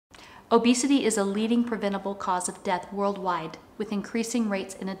Obesity is a leading preventable cause of death worldwide, with increasing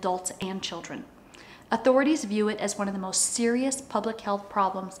rates in adults and children. Authorities view it as one of the most serious public health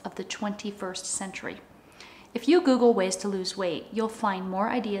problems of the 21st century. If you Google ways to lose weight, you'll find more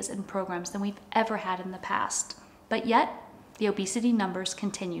ideas and programs than we've ever had in the past. But yet, the obesity numbers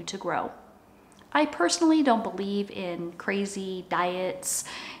continue to grow. I personally don't believe in crazy diets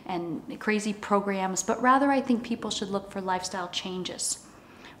and crazy programs, but rather I think people should look for lifestyle changes.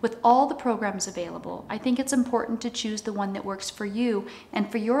 With all the programs available, I think it's important to choose the one that works for you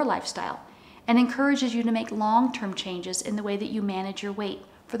and for your lifestyle, and encourages you to make long-term changes in the way that you manage your weight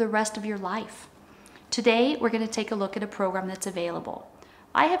for the rest of your life. Today, we're going to take a look at a program that's available.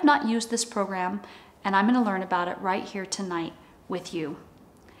 I have not used this program, and I'm going to learn about it right here tonight with you.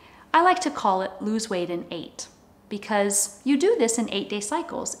 I like to call it Lose Weight in 8, because you do this in 8-day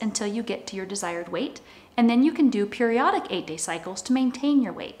cycles until you get to your desired weight, and then you can do periodic 8-day cycles to maintain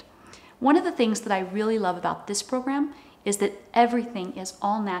your weight. One of the things that I really love about this program is that everything is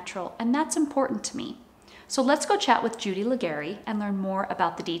all natural, and that's important to me. So let's go chat with Judy Legary and learn more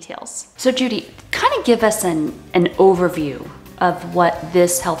about the details. So Judy, kind of give us an overview of what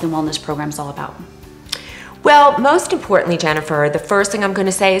this health and wellness program is all about. Well, most importantly, Jennifer, the first thing I'm going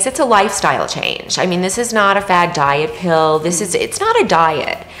to say is it's a lifestyle change. I mean, this is not a fad diet pill. It's not a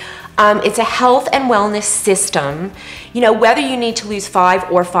diet. It's a health and wellness system. You know, whether you need to lose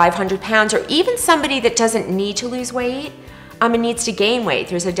 5 or 500 pounds, or even somebody that doesn't need to lose weight, and needs to gain weight,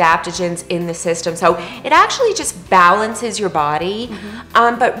 there's adaptogens in the system. So it actually just balances your body.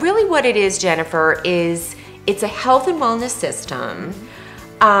 But really what it is, Jennifer, is it's a health and wellness system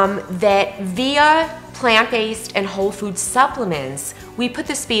that via plant-based and whole food supplements, we put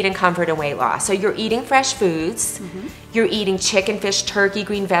the speed and comfort in weight loss. So you're eating fresh foods, you're eating chicken, fish, turkey,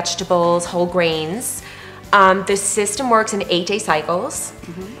 green vegetables, whole grains. The system works in 8-day cycles.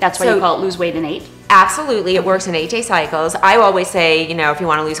 That's why you call it Lose Weight in 8? Absolutely, it works in 8-day cycles. I always say, you know, if you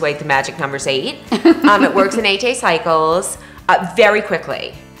want to lose weight, the magic number's 8. It works in 8-day cycles very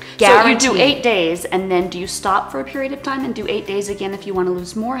quickly. Guaranteed. So you do 8 days, and then do you stop for a period of time and do 8 days again if you want to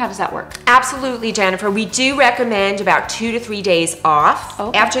lose more? How does that work? Absolutely, Jennifer. We do recommend about 2 to 3 days off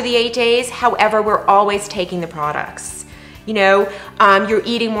after the 8 days. However, we're always taking the products. You know, you're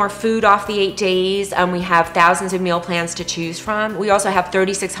eating more food off the 8 days. We have thousands of meal plans to choose from. We also have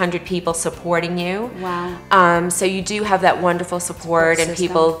 3,600 people supporting you. Wow. So you do have that wonderful support and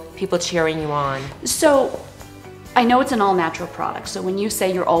people cheering you on. So I know it's an all-natural product. So when you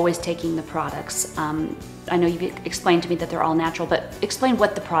say you're always taking the products, I know you've explained to me that they're all natural, but explain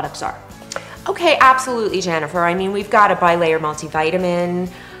what the products are. Okay, absolutely, Jennifer. I mean, we've got a bi-layer multivitamin,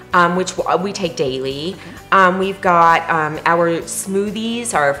 which we take daily. We've got our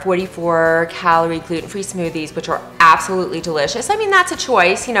smoothies, our 44-calorie gluten-free smoothies, which are absolutely delicious. I mean, that's a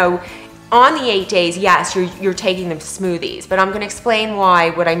choice. You know, on the 8 days, yes, you're taking the smoothies, but I'm going to explain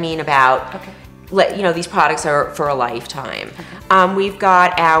what I mean about, you know, these products are for a lifetime. We've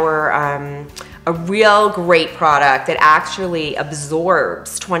got our a real great product that actually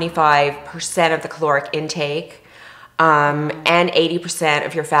absorbs 25% of the caloric intake. And 80%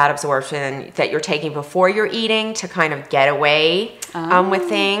 of your fat absorption that you're taking before you're eating to kind of get away with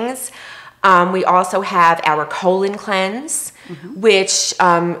things. We also have our colon cleanse, which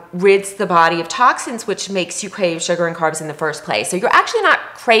rids the body of toxins, which makes you crave sugar and carbs in the first place. So you're actually not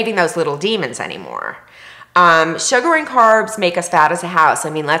craving those little demons anymore. Sugar and carbs make us fat as a house. I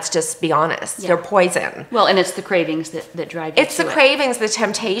mean, let's just be honest. They're poison. Well, and it's the cravings that drive you It's the cravings, the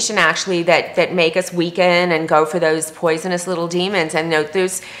temptation, actually, that make us weaken and go for those poisonous little demons. And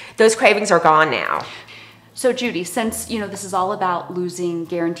those cravings are gone now. So Judy, since you know this is all about losing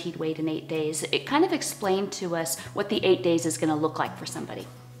guaranteed weight in 8 days, it kind of explained to us what the 8 days is going to look like for somebody.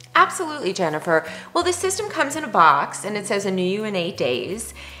 Absolutely, Jennifer. Well, the system comes in a box, and it says a new you in 8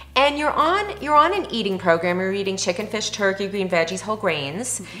 days. And you're on an eating program. You're eating chicken, fish, turkey, green veggies, whole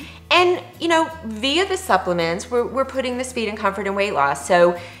grains. And, you know, via the supplements, we're putting the speed and comfort and weight loss.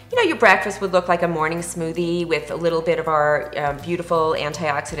 So, you know, your breakfast would look like a morning smoothie with a little bit of our beautiful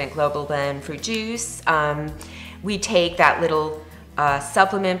antioxidant global blend fruit juice. We take that little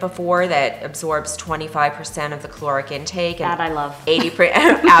supplement before that absorbs 25% of the caloric intake. And that I love.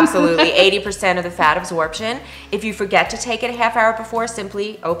 80%, absolutely, 80% of the fat absorption. If you forget to take it a half hour before,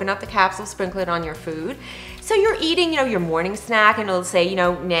 simply open up the capsule, sprinkle it on your food. So you're eating, you know, your morning snack, and it'll say, you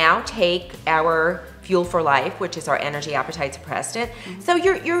know, now take our Fuel for Life, which is our energy appetite suppressant. So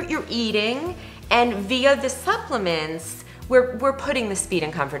you're eating, and via the supplements, we're putting the speed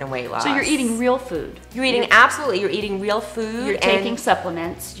and comfort and weight loss. So you're eating real food. You're eating, absolutely, you're eating real food. You're taking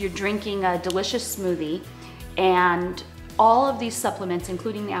supplements, you're drinking a delicious smoothie, and all of these supplements,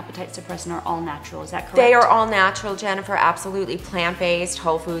 including the appetite suppressant, are all natural. Is that correct? They are all natural, Jennifer, absolutely. Plant-based,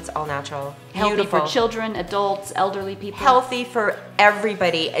 whole foods, all natural. Healthy Beautiful. for children, adults, elderly people. Healthy for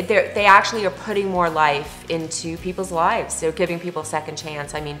everybody. They actually are putting more life into people's lives. They're giving people a second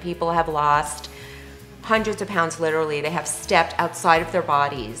chance. I mean, people have lost hundreds of pounds, literally. They have stepped outside of their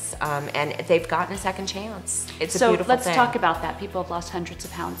bodies, and they've gotten a second chance. It's a beautiful thing. So let's talk about that. People have lost hundreds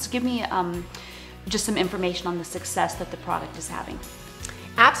of pounds. Give me just some information on the success that the product is having.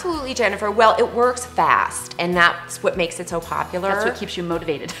 Absolutely, Jennifer. Well, it works fast, and that's what makes it so popular. That's what keeps you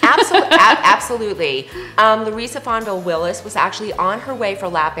motivated. Absolutely. Larissa Fonville-Willis was actually on her way for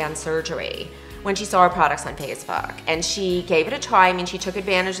lap band surgery when she saw our products on Facebook, and she gave it a try. I mean, she took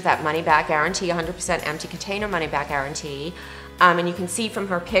advantage of that money-back guarantee, 100% empty container money-back guarantee, and you can see from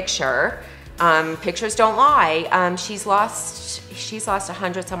her picture, pictures don't lie. She's lost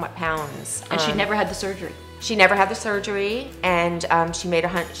 100 somewhat pounds, and she never had the surgery. She never had the surgery, and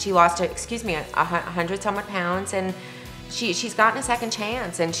she lost 100 somewhat pounds, and she's gotten a second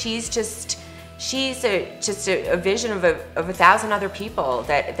chance, and she's a vision of 1,000 other people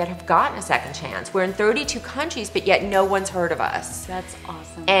that have gotten a second chance. We're in 32 countries, but yet no one's heard of us. That's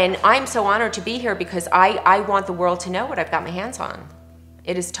awesome. And I'm so honored to be here because I want the world to know what I've got my hands on.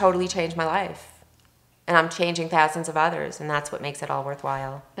 It has totally changed my life. And I'm changing thousands of others, and that's what makes it all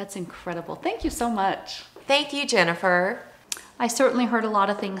worthwhile. That's incredible. Thank you so much. Thank you, Jennifer. I certainly heard a lot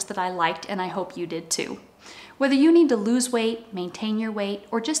of things that I liked, and I hope you did too. Whether you need to lose weight, maintain your weight,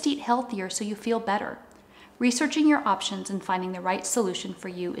 or just eat healthier so you feel better, researching your options and finding the right solution for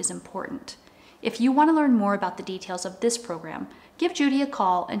you is important. If you want to learn more about the details of this program, give Judy a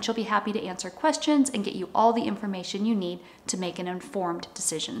call and she'll be happy to answer questions and get you all the information you need to make an informed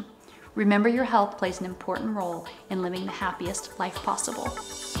decision. Remember, your health plays an important role in living the happiest life possible.